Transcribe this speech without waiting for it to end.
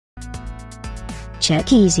Cheque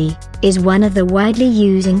Eazy is one of the widely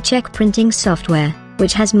using cheque printing software,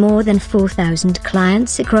 which has more than 4,000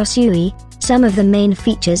 clients across UE. Some of the main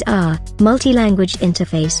features are multi-language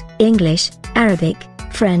interface, English, Arabic,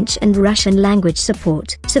 French and Russian language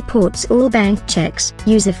support. Supports all bank checks.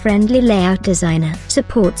 User-friendly layout designer.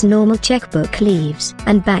 Supports normal checkbook leaves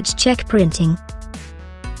and batch check printing.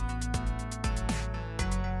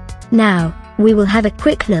 Now, we will have a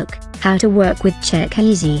quick look how to work with Cheque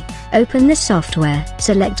Eazy. Open the software.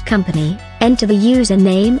 Select company. Enter the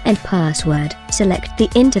username and password. Select the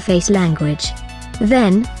interface language.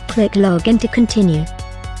 Then, click Login to continue.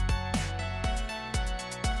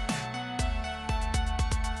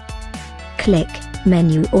 Click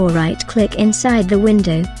Menu or right-click inside the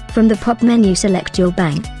window. From the pop menu select your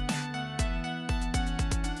bank.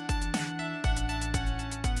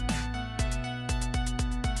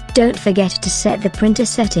 Don't forget to set the printer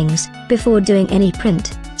settings. Before doing any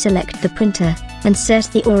print, select the printer, and set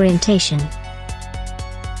the orientation.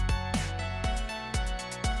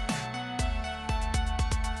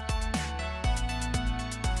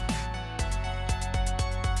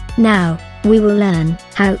 Now, we will learn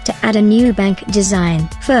how to add a new bank design.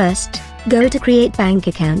 First, go to Create Bank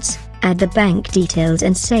Accounts, add the bank details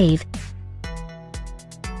and save.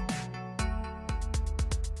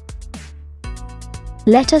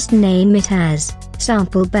 Let us name it as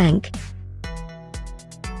Sample Bank.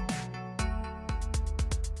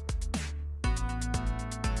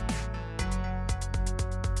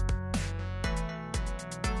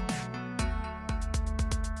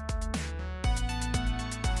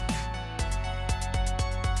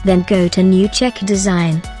 Then go to New Check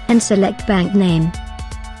Design, and select Bank Name.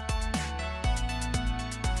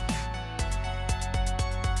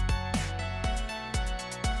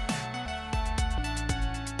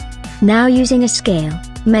 Now using a scale,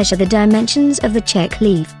 measure the dimensions of the check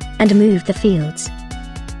leaf, and move the fields.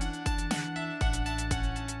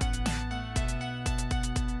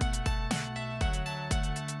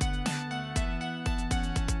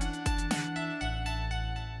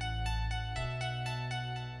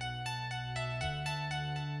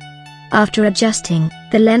 After adjusting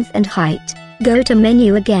the length and height, go to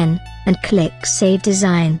Menu again, and click Save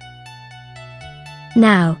Design.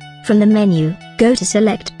 Now, from the menu, go to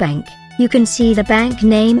Select Bank. You can see the bank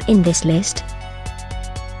name in this list.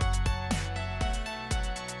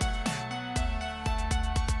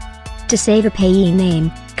 To save a payee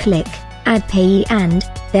name, click Add Payee and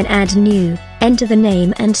then Add New, enter the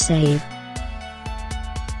name and save.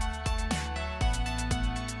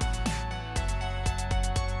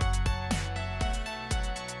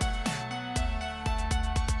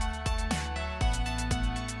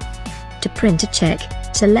 To print a check,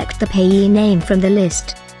 select the payee name from the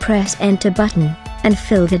list, press Enter button, and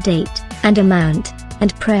fill the date and amount,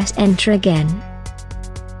 and press Enter again.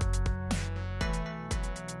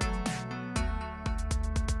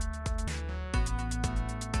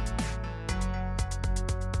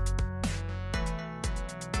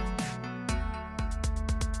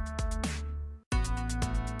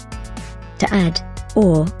 To add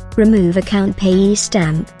or remove account payee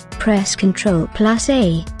stamp, press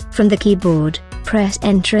Ctrl+A. From the keyboard, press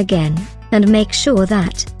Enter again, and make sure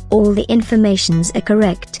that all the informations are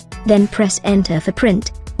correct, then press Enter for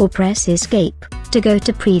print, or press Escape to go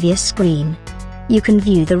to previous screen. You can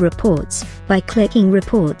view the reports by clicking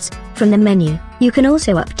Reports from the menu. You can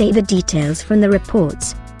also update the details from the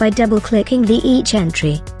reports by double-clicking each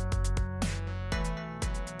entry.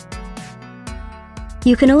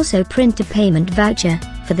 You can also print a payment voucher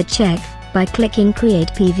for the check by clicking Create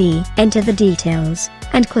PV. Enter the details,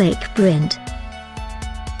 and click Print.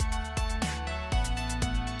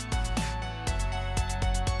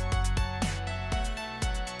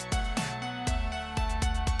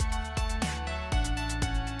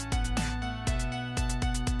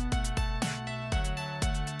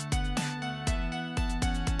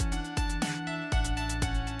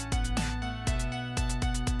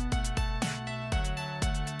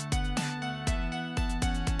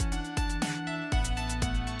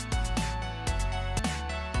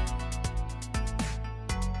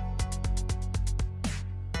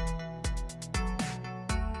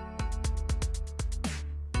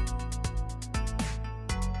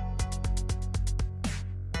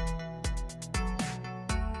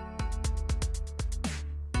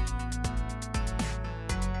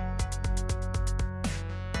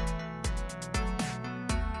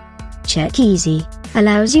 Cheque Eazy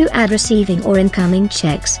allows you add receiving or incoming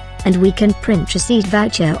checks, and we can print receipt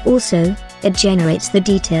voucher also. It generates the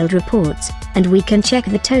detailed reports, and we can check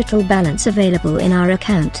the total balance available in our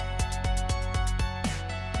account.